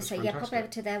Palace. So yeah, pop over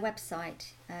to their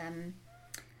website and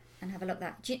have a look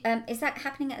at that. Is that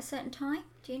happening at a certain time?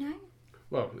 Do you know?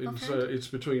 Well, it's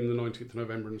between the 19th of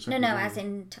November and 2nd No, of as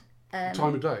in...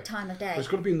 time of day. Time of day. Well, it's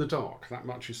got to be in the dark, that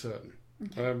much is certain.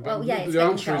 Okay. But it's the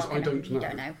answer dark, is I don't know. You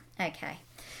don't know. Okay.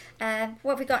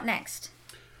 What have we got next?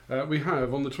 We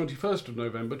have, on the 21st of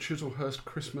November, Chislehurst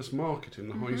Christmas Market in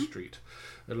the High Street,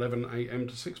 11 a.m.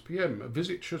 to 6 p.m.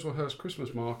 Visit Chislehurst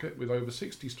Christmas Market with over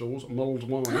 60 stalls, mulled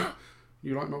wine.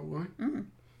 You like mulled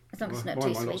wine? As long as it's not Why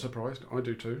too am I not sweet. surprised? I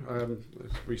do too.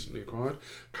 It's recently acquired.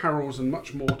 Carols and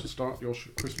much more to start your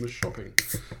Christmas shopping.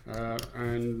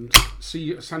 And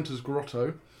see Santa's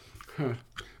Grotto. Now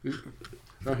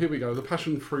here we go. The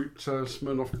passion fruit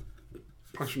Smirnoff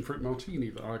passion fruit martini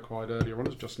that I acquired earlier on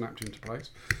has just snapped into place.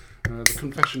 The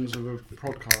confessions of a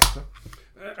podcaster.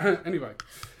 Anyway,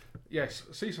 yes,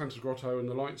 see Santa's Grotto and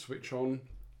the light switch on.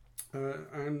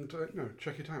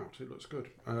 check it out. It looks good.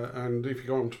 And if you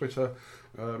go on Twitter,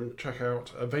 check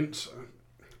out events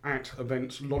at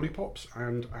Events Lollipops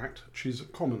and at Chiz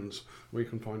Commons, where you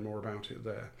can find more about it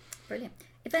there. Brilliant.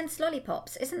 Events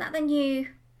Lollipops, isn't that the new...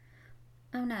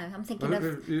 Oh no, I'm thinking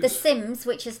of The Sims,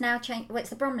 which has now changed... Well, it's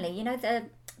the Bromley, you know,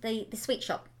 the sweet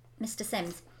shop, Mr.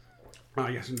 Sims. Ah,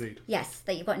 yes, indeed. Yes,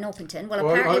 that you've got in Orpington. Well,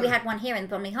 apparently we had one here in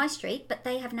Bromley High Street, but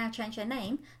they have now changed their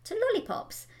name to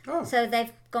Lollipops. Oh. So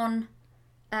they've gone...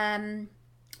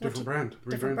 different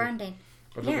branding.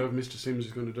 I don't know if Mr. Sims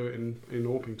is going to do it in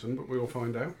Orpington, but we'll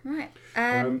find out. Right.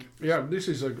 This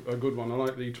is a good one. I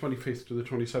like the 25th to the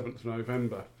 27th of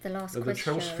November. The last the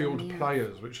Chelsfield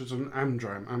Players, which is an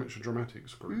amateur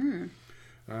dramatics group.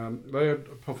 They're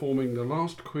performing the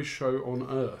last quiz show on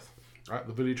Earth at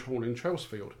the Village Hall in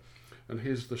Chelsfield. And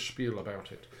here's the spiel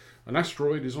about it. An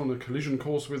asteroid is on a collision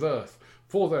course with Earth.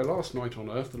 For their last night on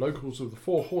Earth, the locals of the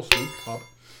Four Horsemen pub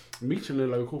meet in a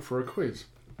local for a quiz.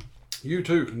 You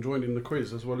too can join in the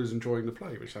quiz as well as enjoying the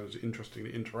play, which sounds interesting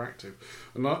and interactive.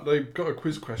 And they've got a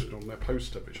quiz question on their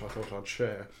poster, which I thought I'd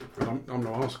share. And I'm going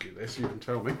to ask you this, you can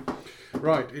tell me.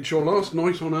 Right, it's your last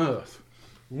night on Earth.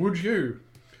 Would you,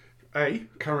 A,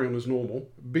 carry on as normal,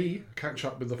 B, catch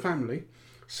up with the family,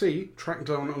 C, track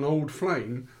down an old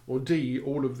flame, or D,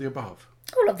 all of the above?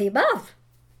 All of the above.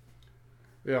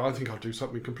 Yeah, I think I'd do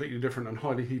something completely different and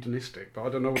highly hedonistic, but I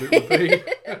don't know what it would be.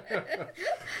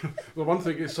 The one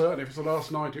thing is certain, if it's the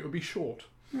last night, it would be short.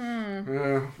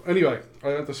 Anyway,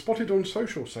 the Spotted on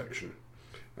Social section.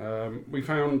 We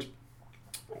found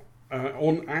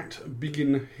on at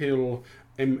Biggin Hill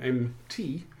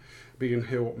MMT, Biggin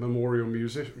Hill Memorial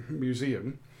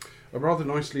Museum, a rather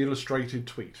nicely illustrated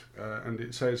tweet. And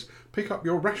it says, pick up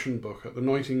your ration book at the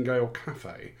Nightingale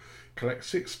Cafe. Collect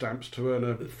 6 stamps to earn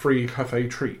a free cafe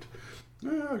treat.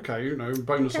 Okay,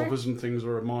 bonus offers and things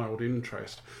are a mild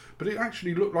interest. But it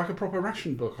actually looked like a proper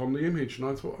ration book on the image, and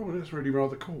I thought, that's really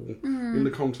rather cool in the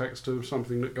context of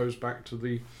something that goes back to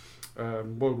the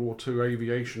World War II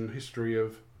aviation history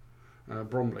of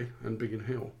Bromley and Biggin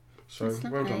Hill. So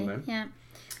well done then. Yeah.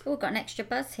 We've got an extra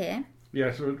buzz here.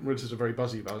 Yes, which is a very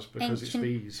buzzy buzz because it's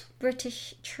bees.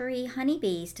 British tree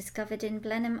honeybees discovered in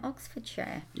Blenheim,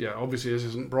 Oxfordshire. Yeah, obviously this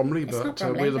isn't Bromley, but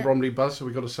Bromley, we're the Bromley Buzz, so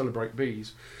we've got to celebrate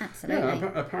bees. Absolutely.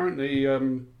 Yeah, apparently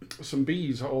some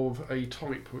bees of a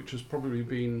type which has probably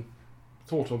been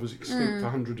thought of as extinct for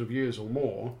hundreds of years or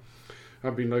more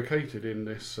have been located in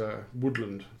this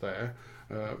woodland there.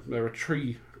 They're a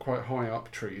tree, quite high up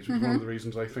trees, which is one of the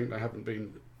reasons they think they haven't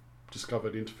been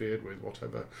discovered, interfered with,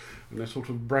 whatever, and they're sort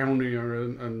of brownier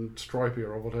and stripier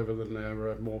or whatever than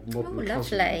their more modern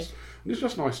cousins. Lovely. And it's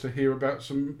just nice to hear about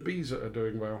some bees that are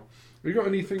doing well. Have you got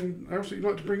anything else that you'd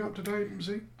like to bring up today,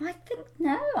 Z? I think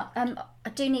no. I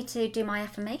do need to do my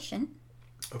affirmation.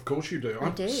 Of course you do. I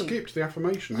do. Skipped the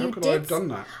affirmation. How could I have done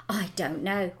that? I don't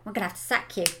know. I'm going to have to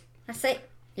sack you. That's it.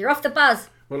 You're off the buzz.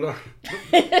 Well,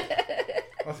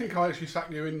 I think I actually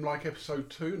sacked you in episode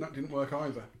 2 and that didn't work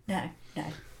either. No.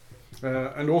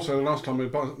 And also, the last time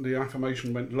the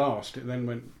affirmation went last, it then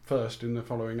went first in the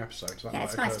following episode. So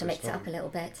it's nice to mix it up a little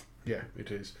bit. Yeah, it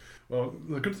is. Well,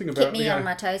 the good thing about... Keep me on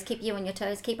my toes, keep you on your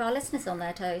toes, keep our listeners on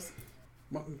their toes.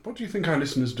 What do you think our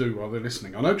listeners do while they're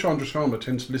listening? I know Chandra Sharma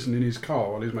tends to listen in his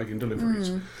car while he's making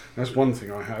deliveries. That's one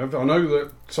thing I have. I know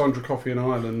that Sandra Coffee in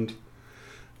Ireland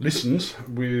listens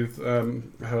with her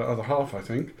other half, I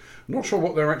think. I'm not sure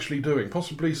what they're actually doing.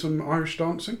 Possibly some Irish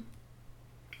dancing?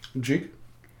 Jig?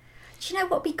 Do you know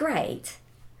what would be great?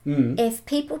 If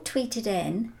people tweeted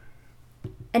in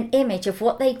an image of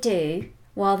what they do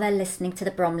while they're listening to the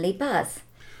Bromley Buzz.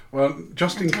 Well,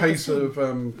 just in case of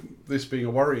this being a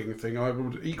worrying thing, I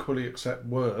would equally accept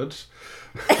words.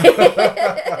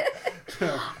 But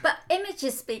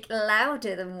images speak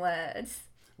louder than words.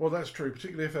 Well, that's true,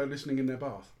 particularly if they're listening in their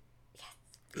bath.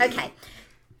 Yes. Okay.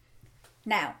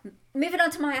 Now, moving on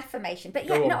to my affirmation. But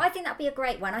I think that'd be a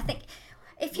great one. I think...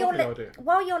 If you're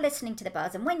while you're listening to the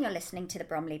Buzz and when you're listening to the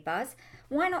Bromley Buzz,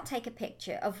 why not take a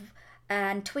picture of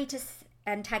and tweet us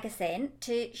and tag us in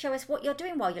to show us what you're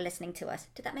doing while you're listening to us?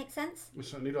 Did that make sense? It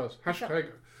certainly does.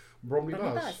 Hashtag Bromley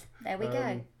Buzz. There we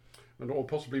go. Or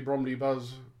possibly Bromley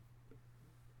Buzz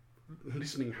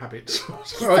listening habits.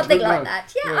 Something like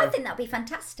that. Yeah, I think that'd be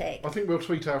fantastic. I think we'll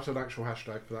tweet out an actual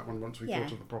hashtag for that one once we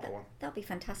thought of the proper one. That'll be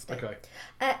fantastic. Okay.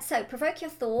 So, provoke your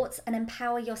thoughts and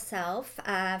empower yourself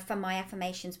from my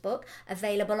affirmations book,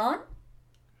 available on...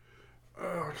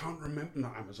 I can't remember.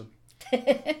 Not Amazon.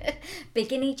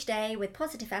 Begin each day with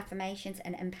positive affirmations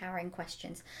and empowering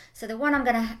questions. So the one I'm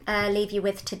going to leave you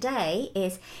with today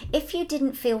is, if you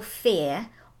didn't feel fear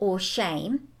or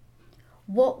shame,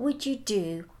 what would you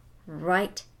do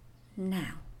right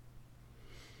now?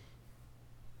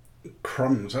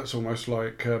 Crumbs, that's almost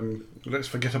like let's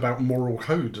forget about moral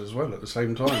codes as well at the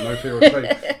same time. No fear of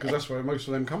shame, because that's where most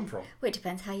of them come from. Well, it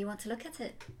depends how you want to look at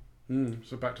it.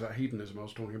 So back to that hedonism I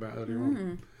was talking about earlier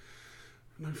on.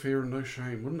 No fear and no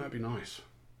shame. Wouldn't that be nice?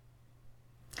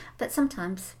 But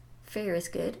sometimes fear is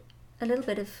good. A little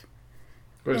bit of...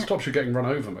 Well, it stops you getting run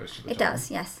over most of the time. It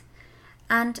does, yes.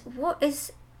 And what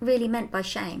is really meant by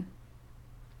shame?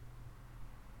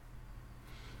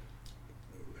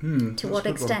 To what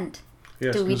extent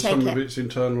yes, do we take some it? of it's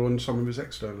internal and some of it's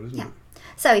external, isn't it?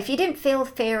 So if you didn't feel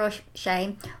fear or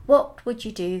shame, what would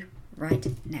you do right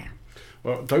now?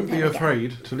 Well, don't be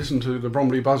afraid to listen to the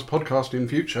Bromley Buzz podcast in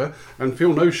future and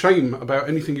feel no shame about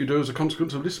anything you do as a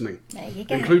consequence of listening. There you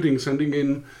go. Including sending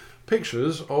in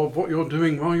pictures of what you're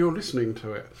doing while you're listening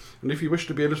to it. And if you wish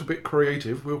to be a little bit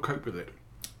creative, we'll cope with it.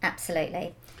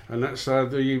 Absolutely. And that's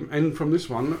the end from this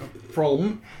one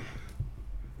from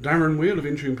Darren Wheel of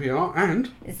Intune PR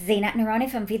and Zeenat Noorani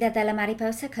from Vida de la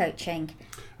Mariposa Coaching.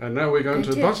 And now we're going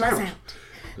to buzz out.